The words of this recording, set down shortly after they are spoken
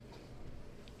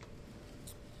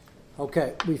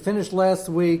Okay, we finished last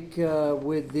week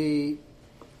with the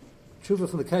tshuva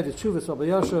from the Kedah Tshuvas, Rabbi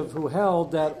Yoshev, who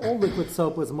held that all liquid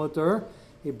soap was mutter.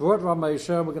 He brought Rabbi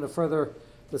Yisrael, we're going to further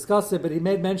discuss it, but he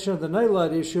made mention of the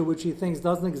Neilad issue, which he thinks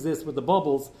doesn't exist with the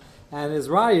bubbles, and his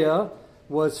raya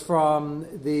was from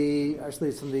the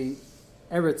Eretz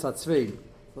HaTzvi. I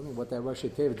don't know what that Rashi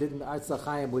Teva didn't. Eitz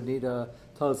Chaim would need a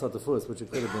Talis HaTafus, which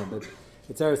it could have been, but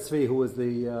it's Eretz Tzvi who was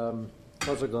the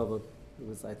Koshagov, who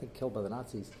was, I think, killed by the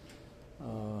Nazis.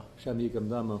 Shem Yigam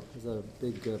Dama was a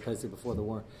big place before the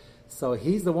war. So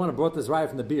he's the one who brought this raya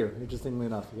from the beer, interestingly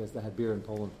enough, because they had beer in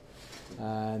Poland.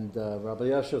 And Rabbi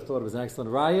Yoshev thought it was an excellent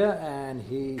raya, and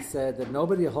he said that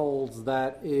nobody holds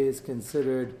that is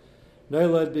considered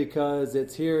Neilad because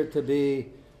it's here to be,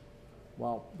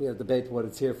 well, we have to debate what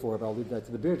it's here for, but I'll leave that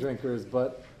to the beer drinkers,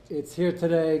 but it's here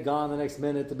today, gone the next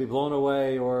minute, to be blown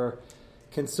away or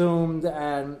consumed,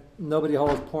 and nobody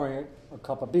holds pouring a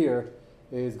cup of beer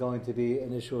is going to be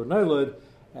an issue of Neilad,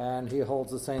 and he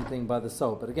holds the same thing by the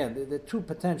soap. But again, there are two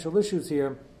potential issues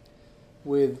here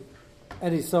with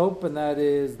any soap, and that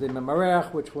is the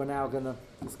memarech, which we're now going to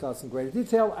discuss in greater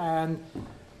detail, and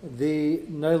the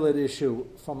Neilad issue.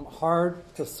 From hard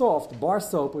to soft, bar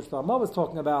soap, which the Rama was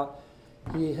talking about,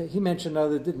 he mentioned,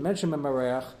 didn't mention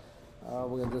memarech.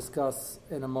 We're going to discuss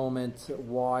in a moment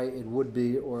why it would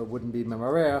be or it wouldn't be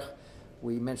memarech.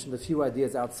 We mentioned a few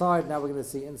ideas outside. Now we're going to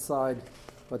see inside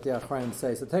what the Achrayim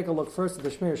say. So take a look first at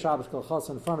the Shmir Shabbos Kol Chas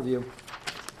in front of you.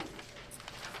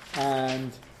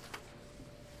 And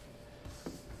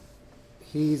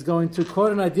he's going to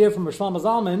quote an idea from Shlomo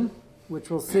Zalman,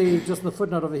 which we'll see just in the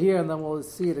footnote over here, and then we'll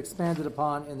see it expanded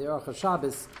upon in the Aruch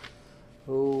Shabbos,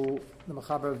 who the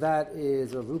Mechaber of that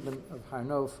is a Reuben of Har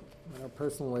Nof,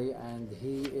 personally, and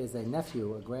he is a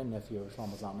grandnephew of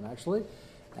Shlomo Zalman, actually,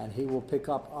 and he will pick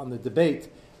up on the debate.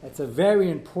 It's a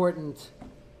very important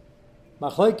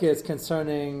machlokes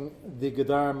concerning the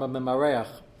Gedarim of Memarech.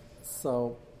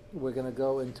 So we're going to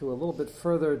go into a little bit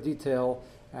further detail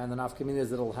and the nafkaminas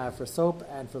that it'll have for soap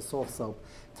and for soft soap.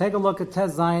 Take a look at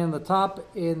Tez Zayin on the top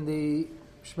in the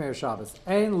Shmir Shabbos.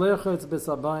 Ein lichutz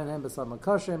b'sabayin and b'sabah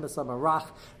kosher and b'sabah rach.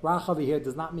 Rach over here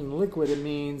does not mean liquid. It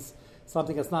means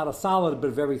something that's not a solid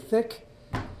but very thick.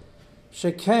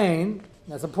 Shekain,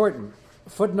 that's important.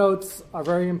 Footnotes are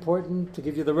very important to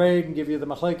give you the reg and give you the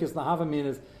machlekes and the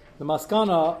havaminas. The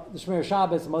maskana, the Shmir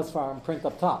Shabbos, most farm print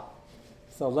up top.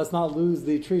 So let's not lose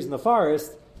the trees in the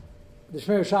forest. The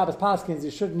Shmir Shabbos paskins,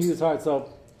 you shouldn't use hard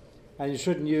soap, and you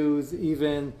shouldn't use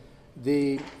even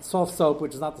the soft soap,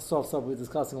 which is not the soft soap we were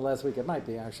discussing last week. It might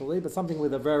be actually, but something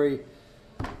with a very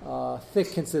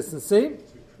thick consistency.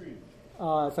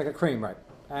 It's like a cream, right?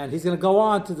 And he's going to go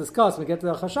on to discuss, when we get to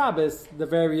the Chashabis, the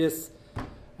various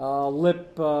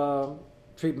lip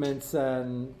treatments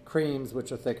and creams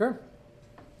which are thicker.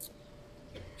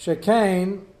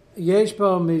 Shekain yesh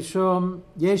ba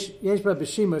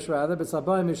b'shimush rather, but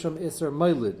sabai mishum iser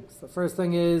moilid. So the first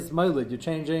thing is moilid. You're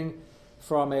changing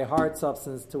from a hard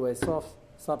substance to a soft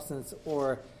substance,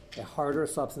 or a harder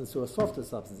substance to a softer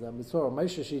substance. And Mitzvah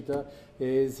Moshe Shita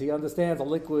is he understands a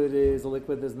liquid is a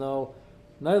liquid. There's no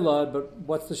Neilad, but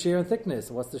what's the shear and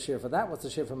thickness? What's the shear for that? What's the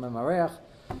shear for memarech?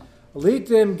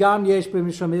 Litim gam yesh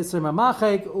b'mishum iser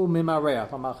mamachek u memarech.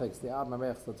 Mamachek is the ab,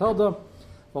 memarech is the tolda.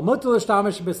 Well, mutal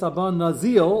ishtamish b'sabon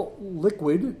nazil,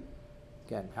 liquid.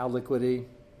 Again, how liquidy?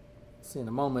 See in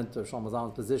a moment, or Shlomo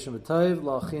Zalman's position with Tov,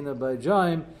 la'achina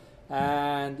b'jaim.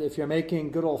 And if you're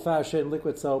making good old-fashioned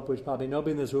liquid soap, which probably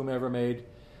nobody in this room ever made,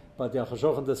 but the Aruch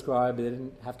HaShulchan described, they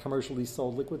didn't have commercially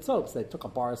sold liquid soaps. They took a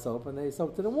bar soap and they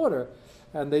soaked it in water,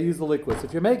 and they used the liquid. So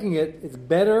if you're making it, it's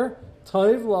better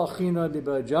Tov la'achina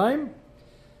b'jaim,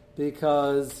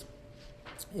 because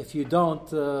if you don't,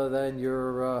 then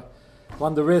you're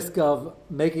run the risk of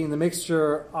making the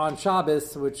mixture on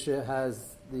Shabbos, which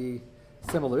has the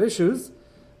similar issues.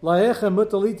 Don't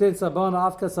do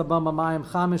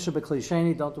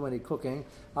any cooking.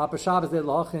 Why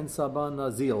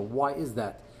is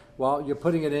that? Well, you're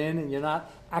putting it in and you're not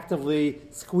actively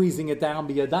squeezing it down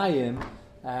b'yadayim.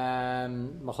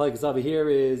 And machlekes over here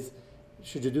is,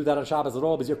 should you do that on Shabbos at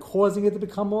all because you're causing it to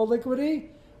become more liquidy?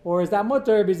 Or is that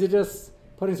mutter because you're just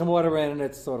putting some water in and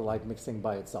it's sort of like mixing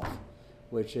by itself,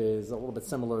 which is a little bit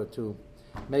similar to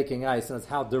making ice, and it's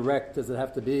how direct does it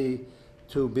have to be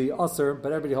usher,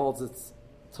 but everybody holds it's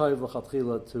toiv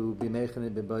l'chatchila to be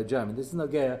mechanid b'bayjam. And this is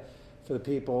nogea for the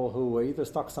people who are either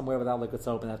stuck somewhere without liquid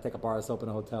soap and have to take a bar of soap in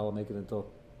a hotel and make it into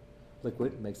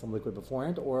liquid, make some liquid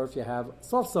beforehand, or if you have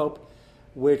soft soap,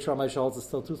 which Ramesh holds is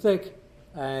still too thick,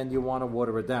 and you want to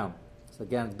water it down. So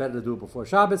again, it's better to do it before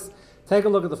Shabbos. Take a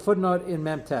look at the footnote in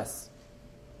Mem Tes.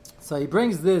 So he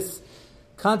brings this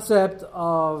Concept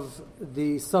of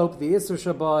the soap, the Isser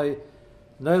Shabai,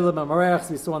 Neilim Mamarech,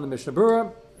 we saw in the Mishnah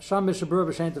Berurah. Sham Mishnah Berurah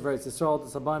b'shein Teveres Yisrael,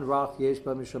 the Saban Rach Yesh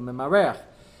Ba Mishum Memarech.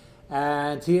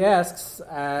 And he asks,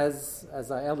 as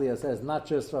Elia says, not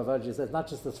just Ravaji says, not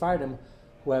just the Sfardim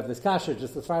who have this kasha,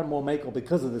 just the Sfardim will make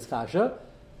because of this kasha.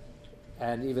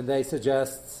 And even they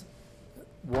suggest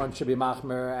one should be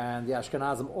machmer, and the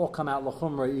Ashkenazim all come out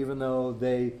l'chumra, even though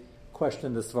they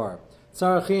question the Svar.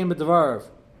 Tzarachim b'dvarv.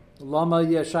 Lama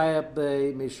yeshayah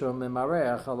be mishum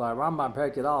memarech ala Rambam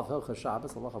Perek Yud Hilchos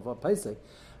Shabbos halacha vav Pesach.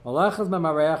 Malachas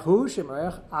memarech hu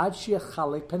shemarech ad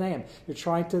sheyachalik paneim. You're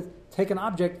trying to take an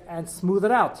object and smooth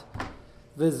it out.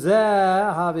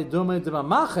 V'zeh havidumei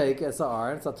d'mamachek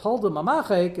esar. It's a told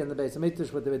mamachek in the Beis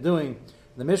Hamikdash what they were doing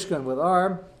in the Mishkan with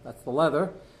arm. That's the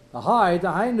leather. The hide, the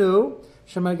hainu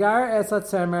shemagar esat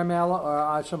semer me'ala or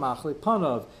ad shemachlik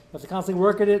panov. You have to constantly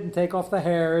work at it and take off the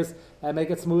hairs and make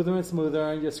it smoother and smoother,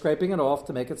 and you're scraping it off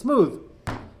to make it smooth.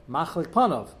 Machlik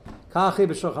panov. Kachi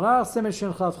b'shulchan aruch siman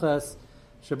shin chav ches.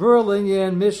 Shabur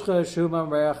linyan mishcha shumam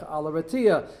reach ala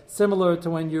ratia. Similar to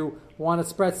when you want to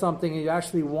spread something and you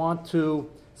actually want to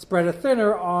spread it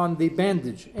thinner on the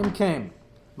bandage. Imkem.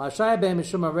 Mashaya be'em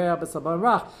shumam reach b'saban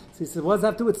rach. So he says, what does that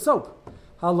have to do with soap?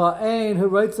 Hala'ein who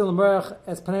writes in the merech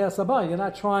as panei saban. You're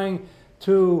not trying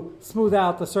to smooth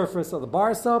out the surface of the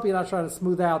bar soap. You're not trying to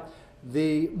smooth out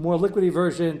the more liquidy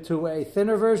version to a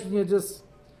thinner version. You just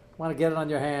want to get it on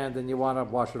your hand and you want to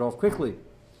wash it off quickly.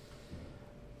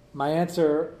 My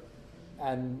answer,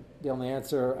 and the only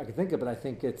answer I can think of, but I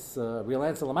think it's a real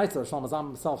answer, Lamaitza, Shlomo Zalman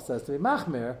himself says to be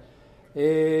machmir,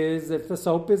 is if the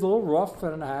soap is a little rough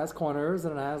and it has corners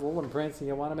and it has little imprints and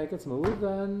you want to make it smooth,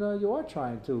 then you are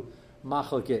trying to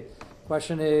machlik it.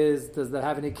 Question is, does that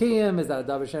have any kiyum? Is that a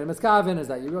davar she'en miskavin? Is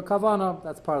that yirah kavana?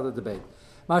 That's part of the debate.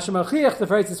 Masha Mechiach, the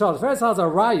Feretz Yisrael. The Feretz has a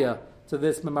raya to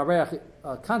this memarech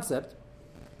concept.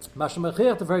 Masha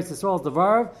Mechiach, the Feretz Yisrael, is the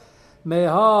varv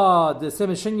meha the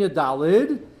semishinya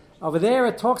dalid. Over there,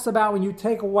 it talks about when you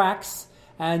take wax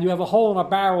and you have a hole in a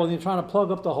barrel and you're trying to plug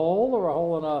up the hole, or a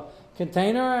hole in a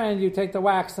container, and you take the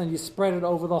wax and you spread it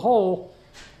over the hole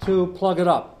to plug it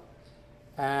up.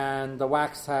 And the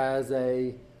wax has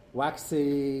a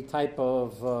waxy type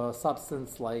of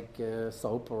substance like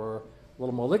soap or a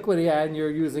little more liquidy, and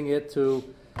you're using it to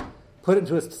put it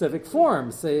into a specific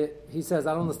form. So he says,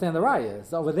 I don't understand the raya.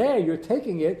 So over there, you're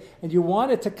taking it and you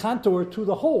want it to contour to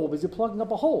the hole because you're plugging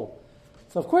up a hole.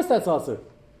 So of course that's also.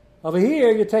 Over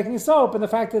here, you're taking soap, and the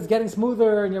fact that it's getting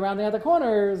smoother and you're rounding out the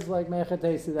corners, like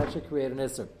Mechatesi, that should create an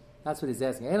isser. That's what he's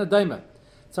asking. Ain't a daima.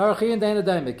 You want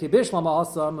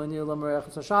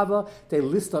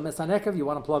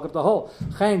to plug up the hole.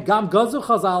 Even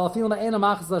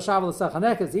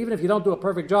if you don't do a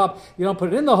perfect job, you don't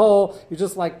put it in the hole, you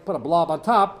just like put a blob on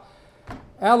top.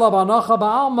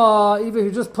 Even if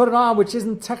you just put it on, which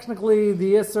isn't technically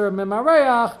the Isser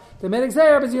Memareach, the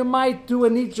Medixer, is you might do a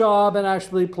neat job and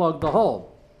actually plug the hole.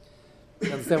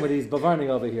 You understand what he's bavarning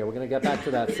over here? We're going to get back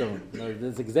to that soon.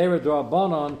 There's Xera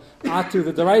Drabonon, Atu.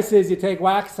 The Derais is you take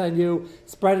wax and you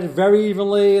spread it very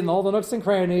evenly in all the nooks and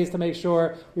crannies to make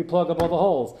sure we plug up all the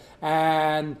holes.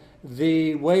 And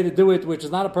the way to do it, which is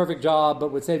not a perfect job,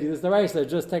 but would save you this Derais, is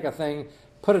just take a thing,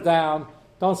 put it down,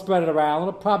 don't spread it around.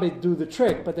 It'll probably do the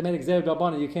trick, but they made Xera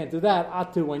Drabonon, you can't do that.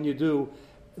 Atu when you do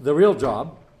the real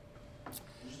job.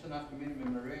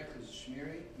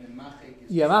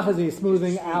 Yeah, Machaz is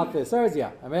smoothing out this.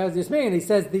 Yeah, I mean, as Yismin, he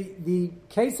says the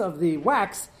case of the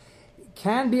wax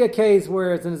can be a case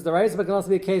where it's in his derais, but can also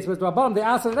be a case where it's Rabbanim. They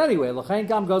asked it anyway. L'chein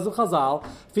gam gozu chazal,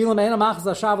 filim eina machaz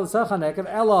hashav l'sechanek,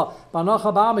 ella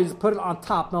banocha ba'am, you just put it on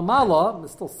top. No mala,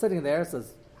 it's still sitting there, it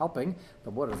says helping, the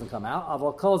water doesn't come out.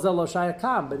 Avol kol zel lo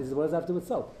shayakam, but he says, what does that have to do with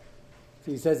soap? So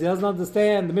he says he doesn't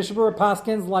understand. The Mishnah Berurah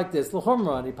paskins like this,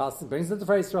 l'chumra, and he brings it to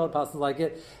Feretz Yisrael, paskins like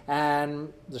it,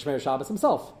 and the Shmer Shabbos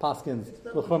himself paskins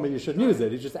l'chumra. You shouldn't use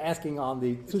it. He's just asking on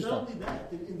the It's not only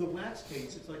that. In the wax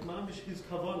case, it's like mamish his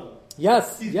kavana.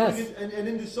 Yes, He's yes. and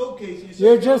in the soap case,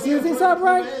 you're just using soap,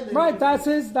 right? That's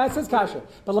his kasha.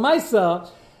 But l'maisa,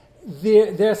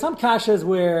 there are some kashas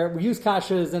where we use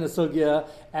kashas in a sugya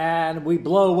and we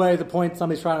blow away the point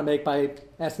somebody's trying to make by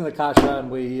asking the kasha, and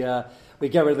we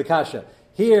get rid of the kasha.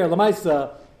 Here,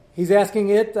 Lamaisa, he's asking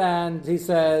it, and he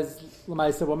says,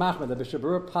 Lamaisa, well, Machmed, the Mishnah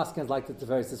Berurah paskins like the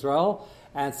Teveres Yisrael,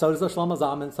 and so does the Shlomo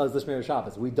Zalman, so does the Shmer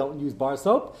Shabbos. We don't use bar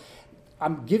soap.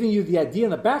 I'm giving you the idea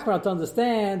in the background to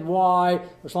understand why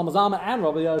the Shlomo Zalman and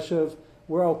Rabbi Yoshev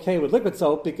were okay with liquid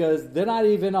soap, because they're not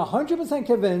even 100%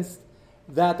 convinced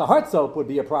that the hard soap would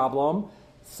be a problem.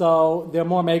 So they're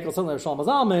more makel, certainly Shlomo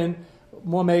Zalman,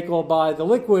 more makel by the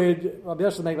liquid. Rabbi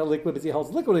Yosef making the liquid because he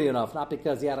holds liquidy enough, not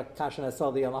because he had a kasha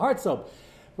necessarily on the hard soap.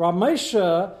 Rav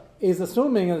Moshe is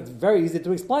assuming, and it's very easy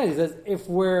to explain, he says, if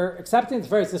we're accepting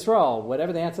Tiferes Yisrael,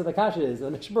 whatever the answer to the kasha is,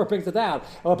 and the Mishnah brings it down,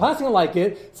 and we're passing it like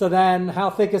it, so then how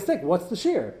thick is thick? What's the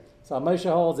shear? So Moshe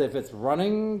holds if it's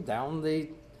running down the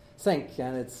sink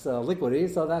and it's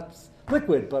liquidy, so that's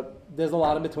liquid, but there's a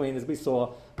lot in between, as we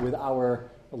saw with our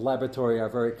laboratory, our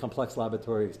very complex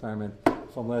laboratory experiment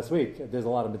from last week. There's a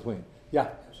lot in between. Yeah?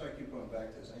 I'm sorry I keep going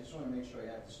back to this. I just want to make sure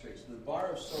I have this straight. So the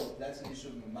bar of soap, that's an issue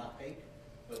of mamachek,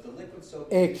 but the liquid soap...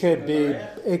 It could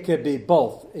be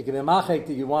both. It could be mamachek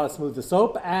that you want to smooth the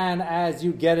soap, and as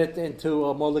you get it into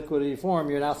a more liquidy form,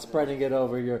 you're now spreading it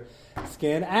over your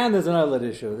skin, and there's another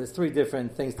issue. There's three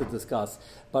different things to discuss.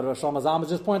 But Rosh Hashanah is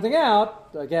just pointing out,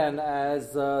 again,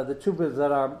 as the tubas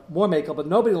that are more makel, but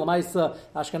nobody, Lamaisa,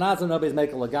 Ashkenazim, nobody's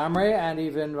makel Lagamre, and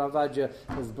even Ravadja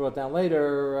is brought down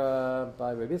later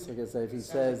by Rabbi Yitzchak, he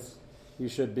says you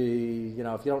should be,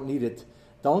 if you don't need it,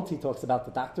 don't. He talks about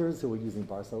the doctors who are using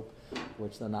bar soap,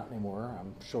 which they're not anymore,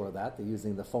 I'm sure of that. They're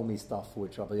using the foamy stuff,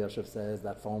 which Rabbi Yosef says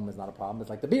that foam is not a problem. It's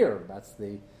like the beer. That's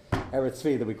the Eretz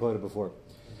Tzvi that we quoted before.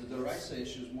 The Raisa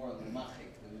issue is more on the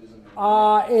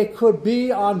machik. It could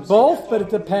be on both, but it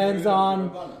depends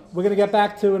on. We're going to get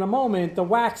back to in a moment the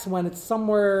wax when it's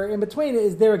somewhere in between.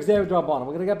 Is there Gzeir Drabanan?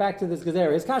 We're going to get back to this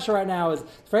Gzeir. His kasha right now is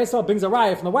Freisol brings a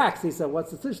raya from the wax. He said,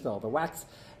 "What's the tishtal? The wax,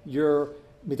 you're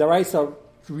midaraisa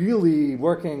really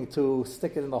working to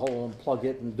stick it in the hole and plug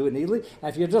it and do it neatly.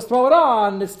 And if you just throw it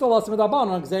on, it's still also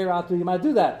midabanan Gzeir Atu. You might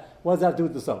do that. What does that do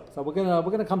with the soap? So we're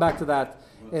gonna come back to that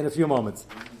in a few moments.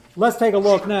 Let's take a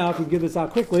look now. If you can give this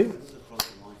out quickly.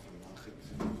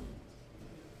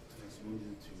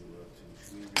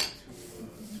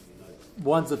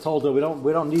 One's a tolda.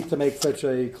 We don't need to make such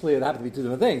a clear. It happens to be two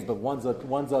different things, but one's a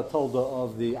tolda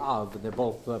of the av, and they're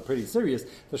both pretty serious.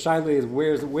 The shaila is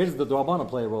where does the drabana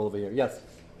play a role over here? Yes.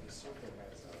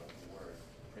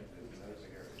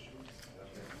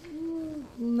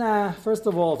 Nah. First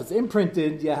of all, if it's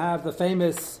imprinted, you have the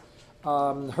famous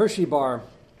Hershey bar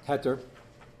heter.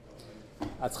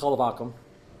 That's Chalav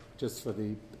just for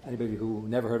anybody who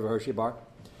never heard of a Hershey bar,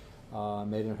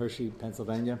 made in Hershey,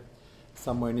 Pennsylvania,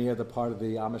 somewhere near the part of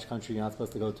the Amish country you're not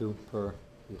supposed to go to per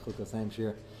the Chukas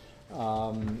Hampshire.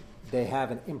 They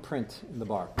have an imprint in the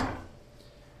bar.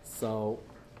 So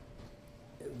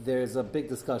there's a big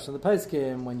discussion in the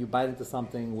Pesachim when you bite into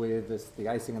something with the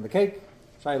icing on the cake.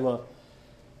 Shaila,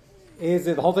 is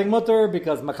it the whole thing mutter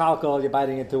because makalkal, you're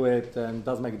biting into it and it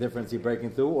doesn't make a difference, you're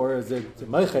breaking through, or is it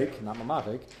meichik, not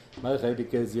mamachik, meichik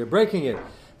because you're breaking it?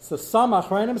 So some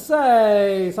achronim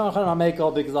say, some achronim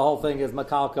are because the whole thing is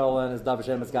makalkal and is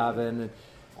davashem esgavin,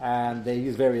 and they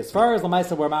use various furs.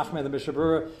 Lamaisa where machmer the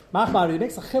mishabura machmar, he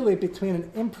makes a chili between an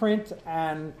imprint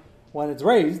and when it's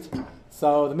raised.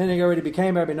 So the minhag already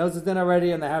became, everybody knows it's in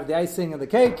already, and they have the icing and the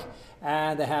cake,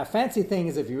 and they have fancy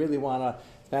things if you really want to.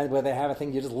 Where they have a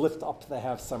thing, you just lift up, they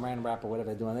have saran wrap or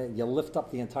whatever they're doing, you lift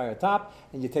up the entire top,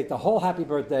 and you take the whole happy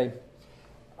birthday,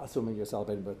 assuming you're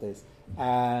celebrating birthdays,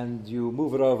 and you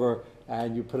move it over,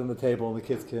 and you put it on the table, and the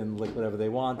kids can lick whatever they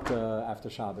want after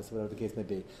Shabbos, whatever the case may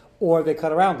be. Or they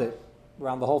cut around it,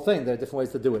 around the whole thing. There are different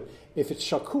ways to do it. If it's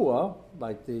shakua,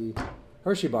 like the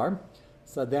Hershey bar,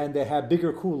 so then they have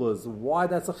bigger coolers. Why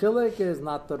that's a chilik is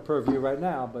not the purview right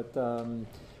now, but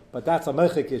that's a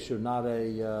mechik issue, not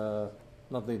a...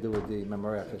 nothing to do with the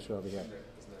memorial issue over here.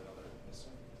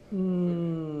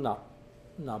 No,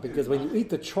 because when you eat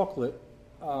the chocolate,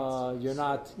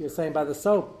 you're saying by the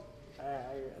soap,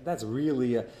 that's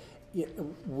really,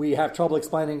 we have trouble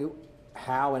explaining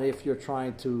how and if you're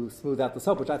trying to smooth out the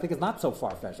soap, which I think is not so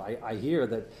far-fetched. I hear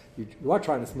that you are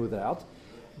trying to smooth it out,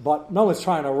 but no one's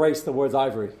trying to erase the words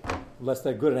ivory, unless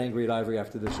they're good and angry at ivory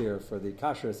after this year for the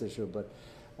kashrus issue, but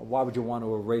why would you want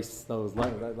to erase those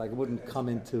letters? Like it wouldn't come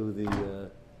into the,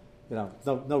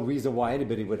 no reason why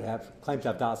anybody would claim to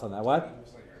have das on that. What?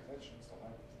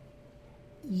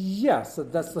 Yes, so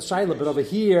that's the shaila. But over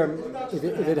here, if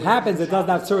it happens, it doesn't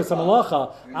have tzuras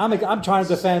hamalacha. I'm trying to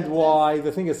defend why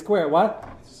the thing is square. What?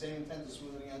 It's the same intent as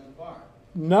smoothing out the bar.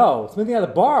 No, smoothing out the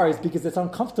bar is because it's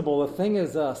uncomfortable. The thing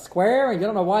is square, and you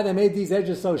don't know why they made these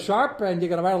edges so sharp, and you're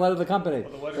going to write a letter to the company.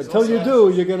 Until you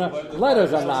do, you're going to... The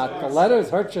letters are not. The letters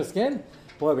hurt your skin.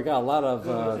 Boy, we got a lot of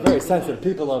very sensitive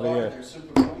people over here. They're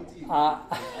super pointy.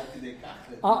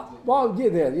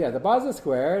 The bars are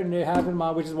square, and you have in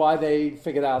mind, which is why they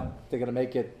figured out they're going to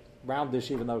make it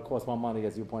roundish, even though it costs more money,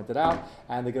 as you pointed out,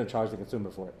 and they're going to charge the consumer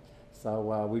for it.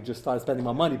 So we just started spending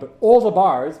more money. But all the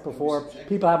bars, before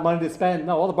people have money to spend,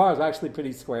 all the bars are actually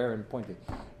pretty square and pointy.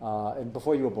 And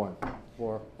before you were born,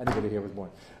 before anybody here was born.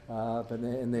 But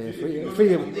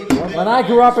when I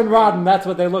grew up in Rodden, that's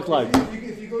what they looked like.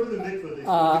 If you go to the mikveh, they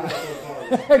still give us those bars.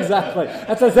 Exactly.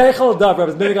 That's a zeichel davar.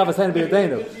 It's meaning of a hand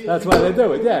b'yadenu. That's why they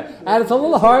do it. Yeah, and it's a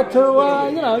little hard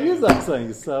to use those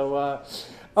things. So,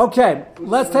 okay,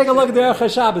 let's take a look at the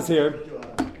Aruch Shabbos here.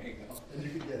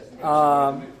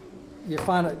 You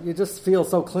find it, you just feel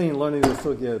so clean learning this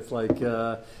sugya. It's like,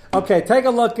 okay, take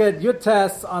a look at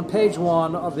Yud on page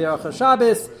 1 of the Aruch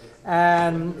Shabbos,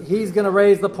 and he's going to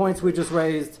raise the points we just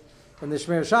raised in the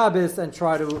Shmir Shabbos and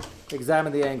try to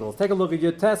examine the angles. Take a look at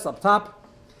Yud up top.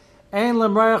 And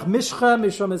lemrayach mishcha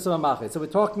mishum machit. So we're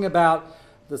talking about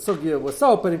the sugya with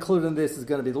soap, but included in this is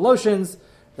going to be the lotions,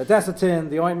 the desitin,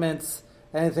 the ointments,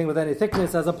 anything with any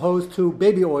thickness, as opposed to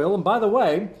baby oil. And by the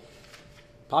way,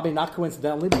 probably not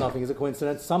coincidentally, but nothing is a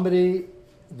coincidence, somebody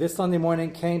this Sunday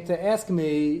morning came to ask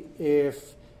me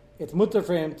if it's mutter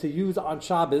for him to use on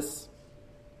Shabbos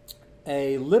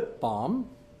a lip balm,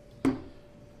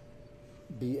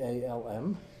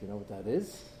 B-A-L-M, you know what that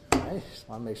is. I just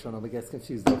want to make sure nobody gets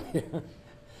confused over here.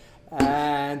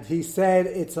 And he said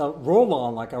it's a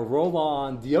roll-on, like a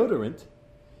roll-on deodorant.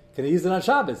 Can he use it on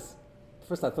Shabbos?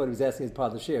 First I thought he was asking as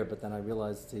part of the share, but then I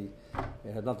realized it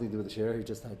had nothing to do with the share. He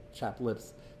just had chapped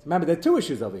lips. So remember, there are two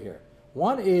issues over here.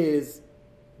 One is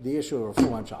the issue of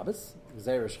refuah on Shabbos.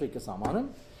 Zera shchikas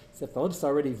amanim. So if the lips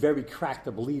are already very cracked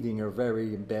or bleeding or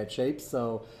very in bad shape,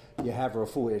 so you have a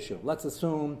refuah issue. Let's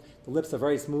assume the lips are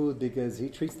very smooth because he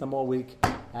treats them all week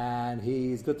and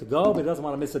he's good to go, but he doesn't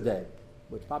want to miss a day,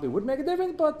 which probably would make a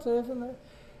difference, but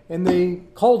in the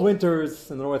cold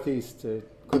winters in the Northeast, it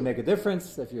could make a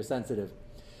difference if you're sensitive.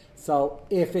 So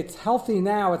if it's healthy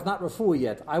now, it's not refuah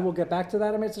yet. I will get back to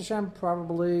that, Amir Hashem,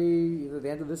 probably either the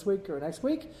end of this week or next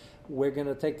week. We're going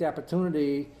to take the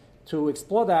opportunity to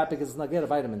explore that because it's not get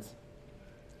vitamins.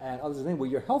 And other thing, where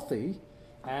you're healthy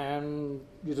and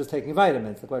you're just taking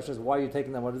vitamins. The question is, why are you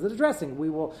taking them? What is it addressing?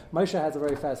 Moshe has a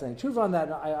very fascinating tshuva on that,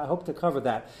 and I hope to cover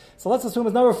that. So let's assume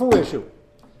it's no refuah issue.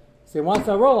 So he wants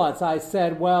a roll-on. So I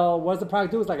said, well, what does the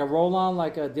product do? It's like a roll-on,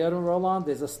 like a deodorant roll-on.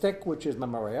 There's a stick, which is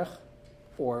memoreach,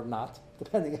 or not,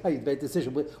 depending on how you make the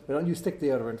decision. We don't use stick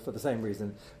deodorant for the same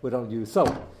reason. We don't use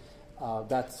soap.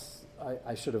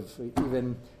 I should have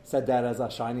even said that as a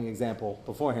shining example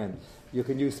beforehand. You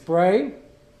can use spray,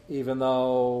 even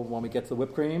though when we get to the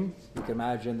whipped cream, you can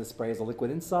imagine the spray is a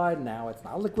liquid inside. Now it's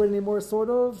not liquid anymore, sort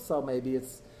of. So maybe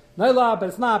it's Naila, but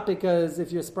it's not, because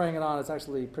if you're spraying it on, it's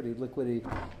actually pretty liquidy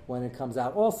when it comes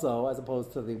out also, as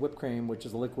opposed to the whipped cream, which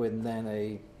is a liquid and then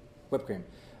a whipped cream.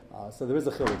 So there is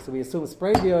a chiluk. So we assume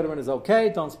spray deodorant is okay.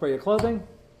 Don't spray your clothing.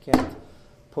 Can't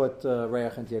put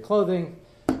reach into your clothing,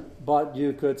 but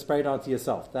you could spray it onto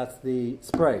yourself. That's the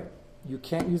spray. You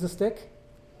can't use a stick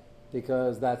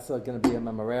because that's going to be a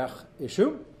memoreach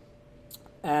issue.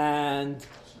 And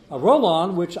a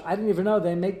roll-on, which I didn't even know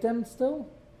they make them still.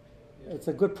 It's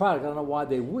a good product. I don't know why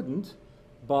they wouldn't.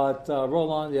 But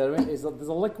roll-on, there's a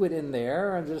liquid in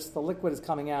there, and just the liquid is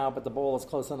coming out, but the bowl is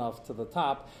close enough to the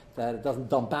top that it doesn't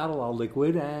dump out a lot of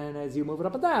liquid, and as you move it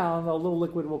up and down, a little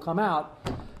liquid will come out.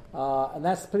 And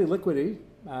that's pretty liquidy,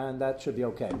 and that should be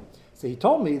okay. So he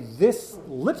told me this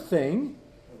lip thing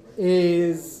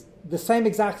is the same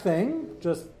exact thing,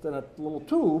 just in a little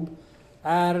tube,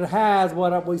 and it has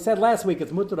what we said last week.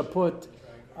 It's mutter to put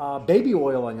baby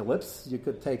oil on your lips. You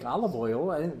could take olive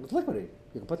oil, and it's liquidy.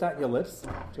 You can put that in your lips.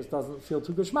 Just doesn't feel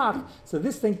too good schmack. So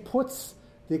this thing puts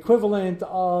the equivalent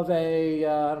of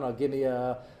a, give me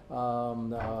a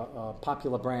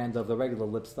popular brand of the regular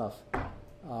lip stuff.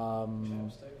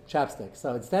 Chapstick.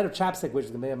 So instead of chapstick, which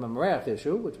is going to be a memoreach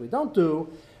issue, which we don't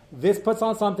do, this puts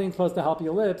on something supposed to help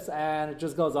your lips, and it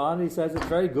just goes on. He says it's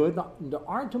very good. There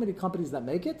aren't too many companies that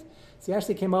make it. So he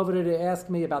actually came over to ask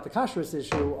me about the kashrus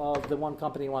issue of the one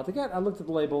company he wanted to get. I looked at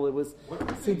the label. It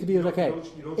seemed to be okay.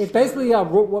 It's basically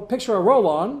picture a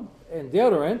roll-on in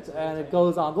deodorant, and it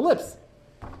goes on the lips.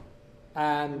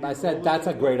 And I said, that's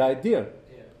a great idea.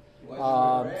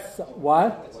 What?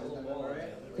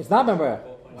 It's not memoreach.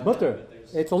 It's mutter.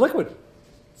 It's a liquid.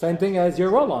 Same thing as your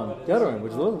roll-on deodorant,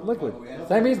 which is a liquid.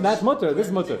 Same reason, that's mutter. This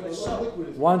is mutter.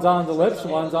 One's on the lips,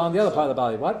 one's on the other part of the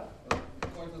body. What?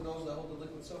 According to those that hold the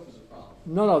liquid soap is a problem.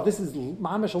 No, this is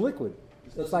mamish a liquid.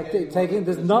 It's like taking.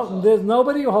 There's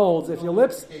nobody who holds, if your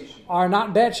lips are not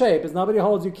in bad shape, there's nobody who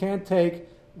holds you can't take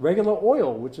regular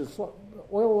oil, which is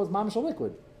oil was mamish a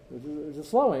liquid, which is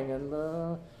flowing, and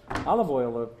olive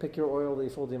oil, or pick your oil that you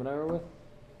fill the demonera with,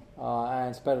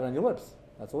 and spread it on your lips.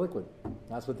 That's a liquid.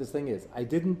 That's what this thing is. I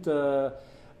didn't know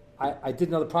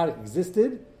the product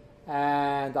existed,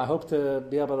 and I hope to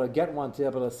be able to get one to be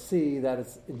able to see that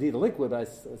it's indeed a liquid. I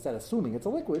said assuming it's a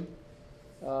liquid,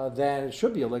 then it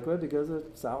should be a liquid because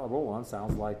a roll-on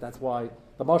sounds like, that's why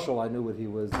the mashal, I knew what he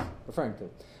was referring to.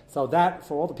 So that,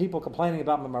 for all the people complaining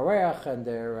about memareach and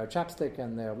their chapstick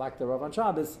and their lack thereof on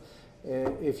Shabbos,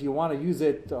 if you want to use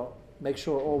it, make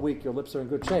sure all week your lips are in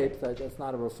good shape. That's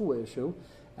not a refuah issue,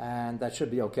 and that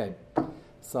should be okay.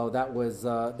 So that was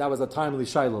a timely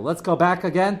shayla. Let's go back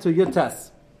again to Yutes.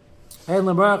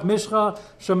 Look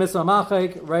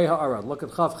at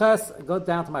Chav Ches. Go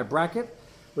down to my bracket,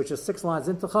 which is 6 lines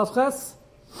into Chav Ches.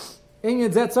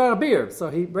 Inyan Zetzar Beer. So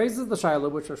he raises the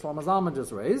shayla, which Shlomo Zalman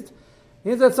just raised.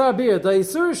 Inyan Zetzar Beer. The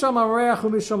Isur Sham Areach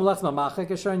Umishum Lech Mamachek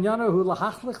Esher Yanu Hu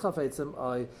Lahachlich Chafetzim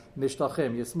Ay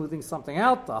Mishtachim. You're smoothing something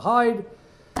out to hide,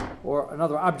 or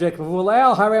another object. If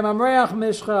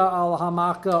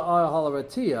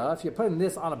you're putting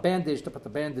this on a bandage to put the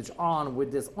bandage on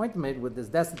with this ointment, with this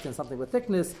desiccant, something with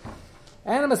thickness, he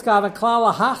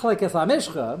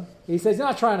says you're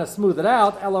not trying to smooth it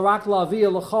out. Still on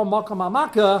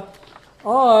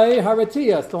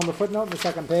the footnote in the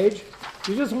second page.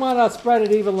 You just want to spread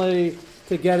it evenly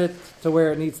to get it to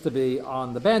where it needs to be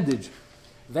on the bandage.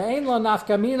 Ve'ein lo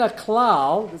nafkamina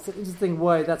klal. It's an interesting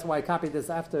way. That's why I copied this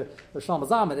after the Shlomo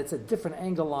Zalman. It's a different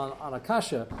angle on a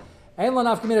kasha. Ein lo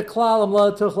nafkamina klal am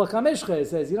lo tuchla kamishcha. It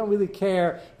says you don't really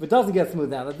care if it doesn't get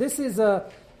smoothed down. Now, this is I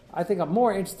think a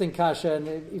more interesting kasha and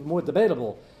even more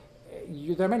debatable.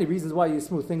 There are many reasons why you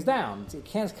smooth things down. You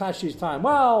can't kasha each time.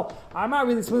 Well, I'm not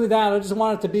really smoothing it down. I just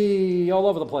want it to be all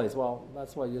over the place. Well,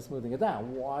 that's why you're smoothing it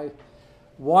down.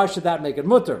 Why should that make it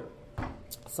mutter?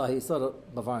 So he sort of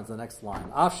bavarns the next line.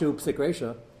 Afshu psik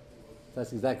reisha.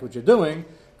 That's exactly what you're doing.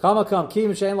 Kamakam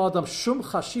kim shein lo adam shum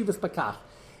chashivas bakach.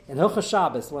 In Hilchos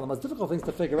Shabbos, one of the most difficult things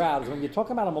to figure out is when you're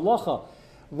talking about a malacha,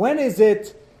 when is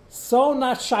it so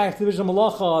not shaykh to the division of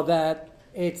malacha that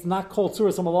it's not called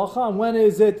Tzuras HaMalacha, and when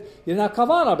is it, you're not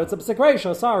Kavana, but it's a Psik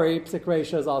Reisha, sorry, Psik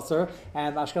Reisha is Aser,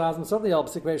 and Ashkenazim certainly yell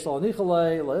Psik Reisha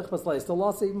L'nichalei, L'ich still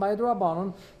lost even by a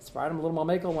D'Rabbanan, Sephardim a little more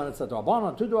makel when it's a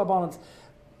D'Rabbanan, 2 D'Rabbanans.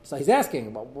 So he's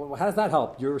asking, well, how does that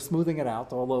help? You're smoothing it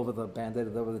out all over the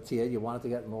Band-Aid, over the tia, you want it to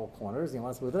get in all corners, and you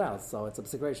want to smooth it out, so it's a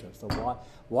Psik Reisha. So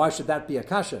why should that be a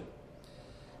kasha?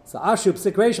 So Ashu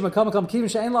Psik Reisha Makam Kim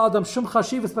She'en La'adam Shum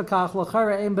Chashivas Bakach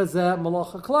L'chara Ein Bezeh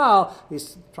Malacha Klal.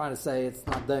 He's trying to say it's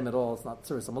not them at all. It's not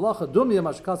Tzuras HaMalacha. Dumya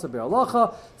Mashkasa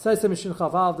Be'alacha. Says Mishin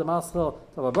Chavav Demaschel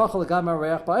Tavabracha L'Gab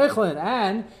Mareach Ba'echlin,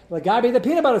 and L'Gabi the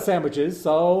peanut butter sandwiches.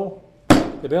 So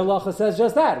the Be'alacha says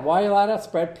just that. Why are you allowed to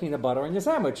spread peanut butter in your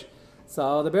sandwich?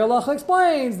 So the Be'alacha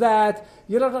explains that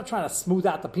you're not trying to smooth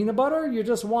out the peanut butter. You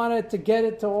just want it to get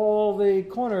it to all the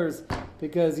corners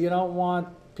because you don't want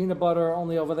peanut butter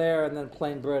only over there and then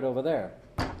plain bread over there.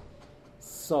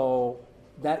 So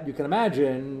that you can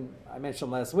imagine, I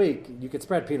mentioned last week, you could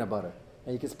spread peanut butter.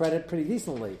 And you can spread it pretty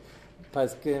decently.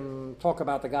 Paskim talk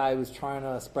about the guy who's trying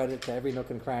to spread it to every nook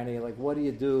and cranny. Like, what do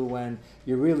you do when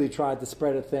you really tried to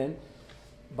spread it thin?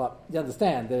 But you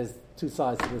understand, there's 2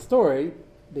 sides to the story,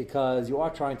 because you are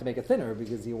trying to make it thinner,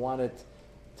 because you want it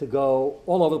to go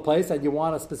all over the place, and you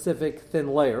want a specific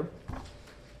thin layer.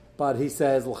 But he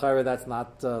says, l'chayra, that's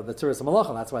not the Tzuras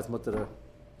HaMalacha, that's why it's mutter to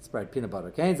spread peanut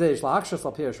butter. And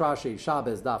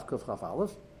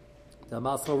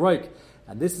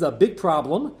this is a big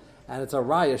problem, and it's a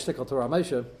raya shtickle to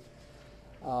Ramesha.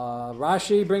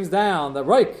 Rashi brings down the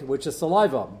roik, which is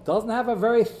saliva, doesn't have a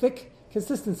very thick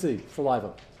consistency,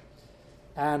 saliva.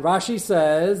 And Rashi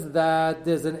says that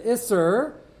there's an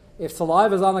isser if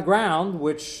saliva is on the ground,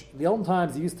 which the olden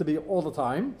times it used to be all the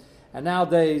time, and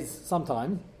nowadays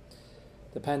sometimes,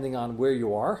 depending on where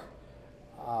you are.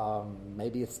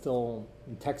 Maybe it's still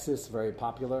in Texas, very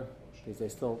popular, because they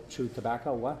still chew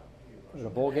tobacco. What? At a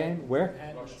ball game? Where?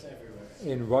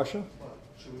 In Russia?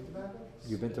 Chewing tobacco?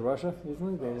 You've been to Russia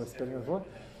recently? They were spitting on the floor?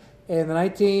 In the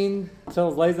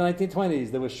till as late as the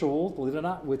 1920s, there were shuls, believe it or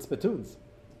not, with spittoons.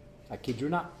 I kid you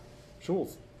not.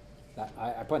 Shuls.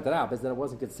 I pointed out because that it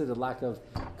wasn't considered lack of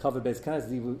covered-based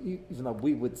knesses, even though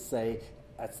we would say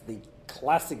that's the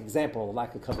classic example of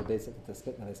lack of covered basic to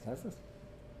spit in his knesses.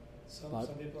 Some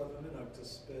people have a minhag to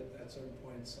spit at certain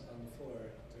points on the floor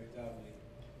during davening.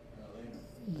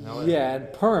 Yeah,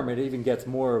 and perm it even gets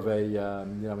more of a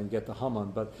when you get the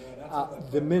Haman, but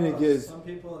the minhag is some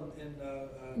people in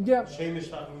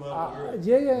Shamish talking about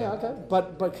okay.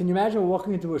 But can you imagine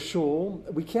walking into a shul?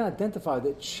 We can't identify that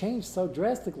it changed so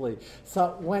drastically.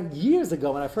 So years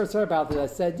ago when I first heard about it, I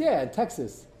said, yeah, in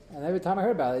Texas. And every time I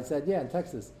heard about it, I said, yeah, in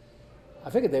Texas. I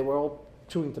figured they were all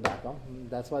chewing tobacco.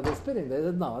 That's why they're spitting. They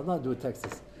said, no, it's not to do with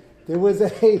Texas. There was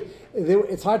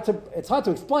it's hard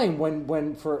to explain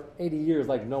when for 80 years,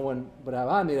 like no one would have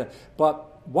Amida.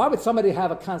 But why would somebody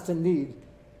have a constant need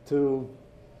to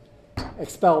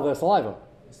expel their saliva?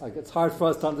 Like, it's hard for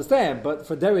us to understand, but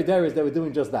for dairies, they were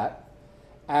doing just that.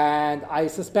 And I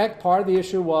suspect part of the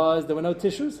issue was there were no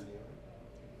tissues.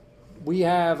 We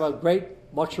have a great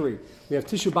luxury. We have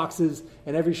tissue boxes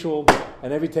in every shul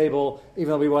and every table, even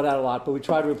though we run out a lot, but we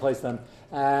try to replace them.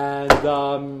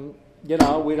 And,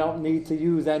 we don't need to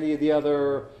use any of the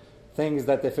other things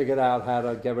that they figured out how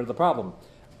to get rid of the problem.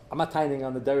 I'm not tining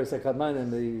on the Deris HaKadman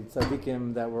and the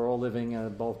tzaddikim that were all living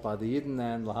both by the Yidden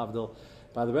and Lahavdil,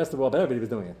 by the rest of the world, but everybody was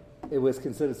doing it. It was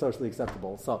considered socially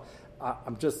acceptable. So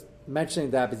I'm just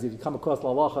mentioning that because if you come across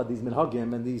lalacha, these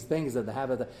minhagim and these things that they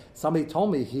have, somebody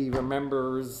told me he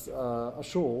remembers a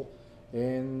shul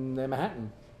in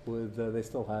Manhattan with they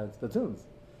still had spittoons.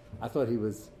 I thought he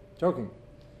was joking.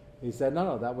 He said,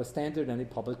 no, that was standard in any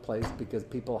public place because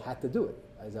people had to do it.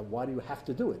 I said, why do you have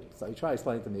to do it? So he tried to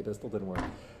explain it to me, but it still didn't work.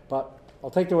 But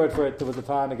I'll take the word for it. There was a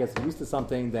time it gets used to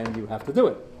something, then you have to do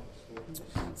it.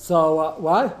 So,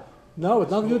 what? No,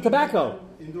 it's nothing to do with tobacco.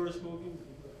 Indoor smoking?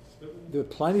 There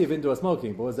was plenty of indoor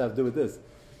smoking, but what does that have to do with this?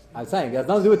 I'm saying it has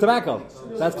nothing to do with tobacco.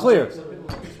 That's clear.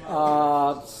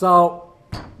 So,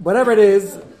 whatever it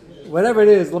is,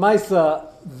 Lamaisa,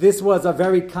 this was a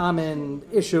very common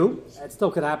issue. It still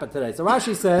could happen today. So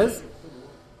Rashi says,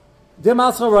 here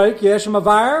comes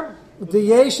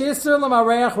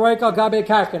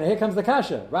the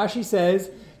kasha. Rashi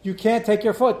says, you can't take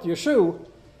your foot, your shoe,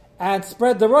 and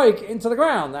spread the roik into the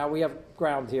ground. Now we have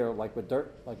ground here, like with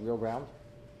dirt, like real ground.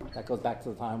 That goes back to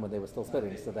the time when they were still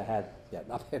spitting, so they had,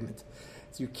 not pavement.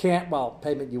 So you can't,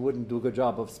 pavement, you wouldn't do a good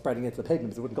job of spreading it into the pavement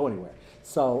because it wouldn't go anywhere.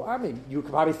 So, you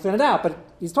could probably thin it out, but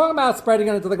he's talking about spreading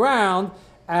it into the ground,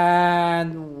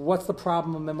 and what's the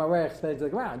problem in Marech spreading it to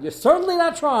the ground? You're certainly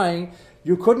not trying,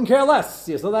 you couldn't care less.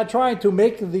 You're still not trying to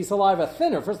make the saliva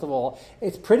thinner, first of all.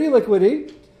 It's pretty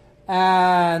liquidy,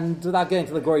 and without getting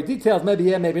to the gory details, maybe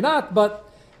yeah, maybe not, but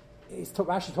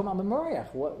Rashi's talking about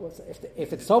Memoriach.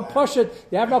 If it's so push it,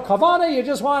 you have no kavana, you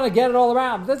just want to get it all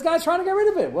around. This guy's trying to get rid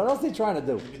of it. What else is he trying to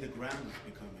do? Maybe the ground is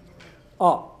becoming Memoriach.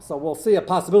 Oh, so we'll see a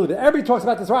possibility. Everybody talks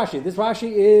about this Rashi. This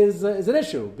Rashi is an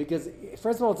issue because,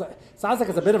 first of all, it sounds like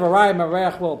it's a bit of a raya.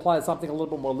 Memoriach will apply to something a little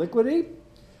bit more liquidy.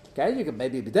 Okay, you could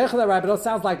maybe be dechel that right, but it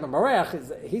sounds like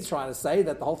Memoriach he's trying to say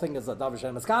that the whole thing is a davar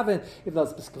shem eskavin. If the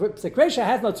sekresha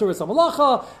has no tzuras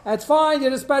malacha, it's fine.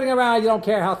 You're just spreading around. You don't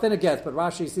care how thin it gets. But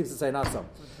Rashi seems to say not so.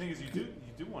 The thing is, you do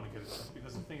want to get it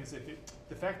because the thing is,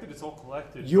 the fact that it's all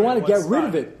collected, you want to get rid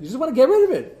of it. You just want to get rid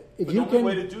of it. But the only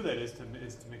way to do that is to make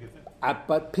it thin.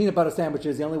 But peanut butter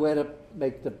sandwiches, the only way to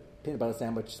make the peanut butter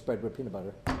sandwich spread with peanut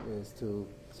butter is to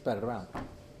spread it around.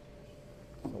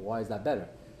 So why is that better?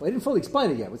 We didn't fully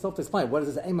explain it yet. We still have to explain. What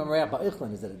is this? Is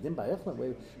it a dim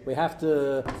ba'ichlin? We have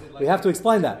to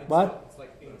explain that. What? It's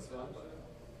like ein seva.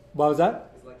 What was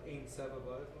that? It's like ein seva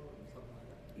ba'ichlin, something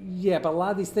like that. Yeah, but a lot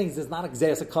of these things is not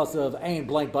exactly a cause of ein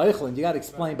blank ba'ichlin. You got to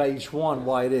explain by each one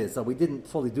why it is. So we didn't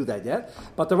fully do that yet.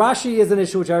 But the Rashi is an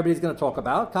issue which everybody's going to talk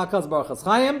about. Kakaz Baruch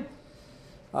Chaim.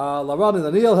 Why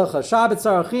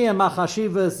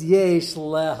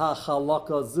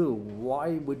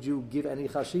would you give any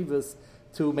chashivas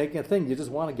to making a thing? You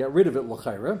just want to get rid of it,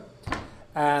 l'chayra.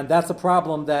 And that's a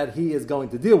problem that he is going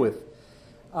to deal with.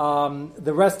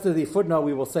 The rest of the footnote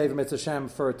we will save Mitzvah Shem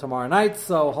for tomorrow night.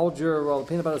 So hold your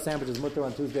peanut butter sandwiches mutter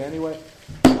on Tuesday anyway.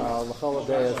 L'chol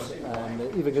and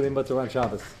even going to be mutter on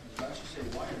Shabbos.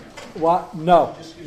 What? No.